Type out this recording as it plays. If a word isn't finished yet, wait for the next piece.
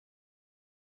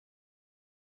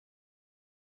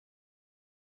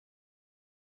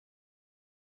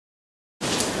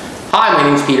Hi, my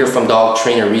name is Peter from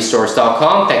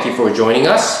dogtrainerresource.com. Thank you for joining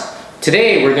us.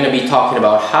 Today we're going to be talking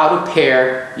about how to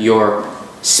pair your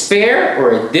spare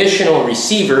or additional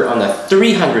receiver on the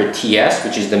 300TS,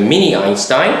 which is the mini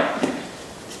Einstein,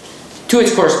 to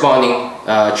its corresponding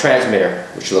transmitter,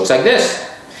 which looks like this.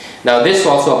 Now this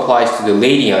also applies to the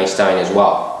Lady Einstein as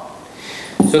well.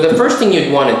 So the first thing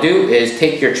you'd want to do is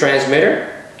take your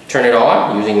transmitter, turn it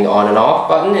on using the on and off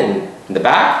button in the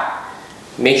back.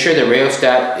 Make sure the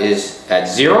rheostat is at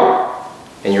 0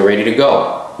 and you're ready to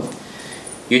go.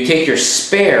 You take your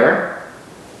spare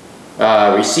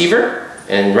receiver,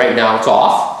 and right now it's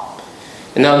off.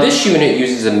 And now this unit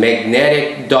uses a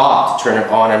magnetic dot to turn it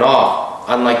on and off,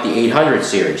 unlike the 800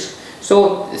 series.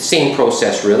 So the same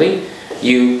process really.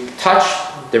 You touch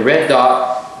the red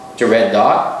dot to red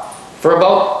dot for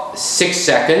about 6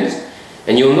 seconds,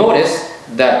 and you'll notice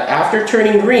that after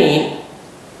turning green,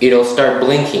 it'll start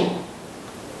blinking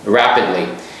rapidly.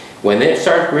 When it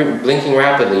starts blinking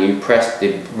rapidly, you press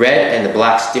the red and the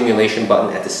black stimulation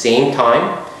button at the same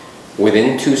time.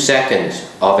 Within 2 seconds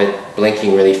of it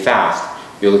blinking really fast,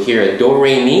 you'll hear a do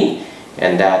re mi,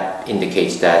 and that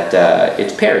indicates that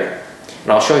it's paired.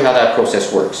 And I'll show you how that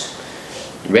process works.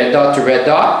 Red dot to red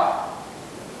dot,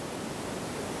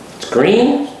 it's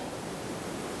green,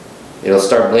 it'll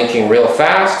start blinking real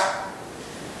fast.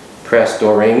 Press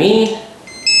do re mi.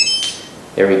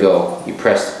 There we go. You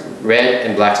press red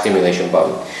and black stimulation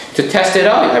button. To test it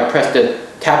out, I press the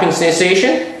tapping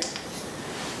sensation,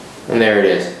 and there it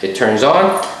is. It turns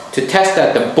on. To test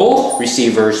that both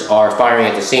receivers are firing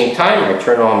at the same time, I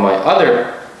turn on my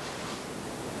other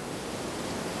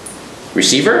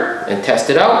receiver and test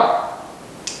it out.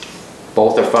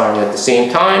 Both are firing at the same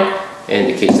time, and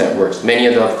indicates that works. Many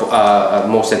of the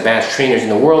most advanced trainers in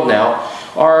the world now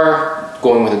are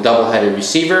going with a double-headed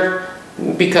receiver,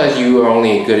 because you're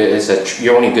only good as a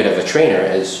trainer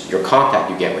as your contact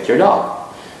you get with your dog.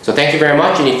 So thank you very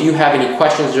much, and if you have any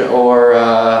questions or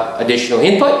additional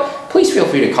input, please feel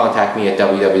free to contact me at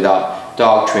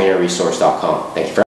www.dogtrainerresource.com. Thank you very much.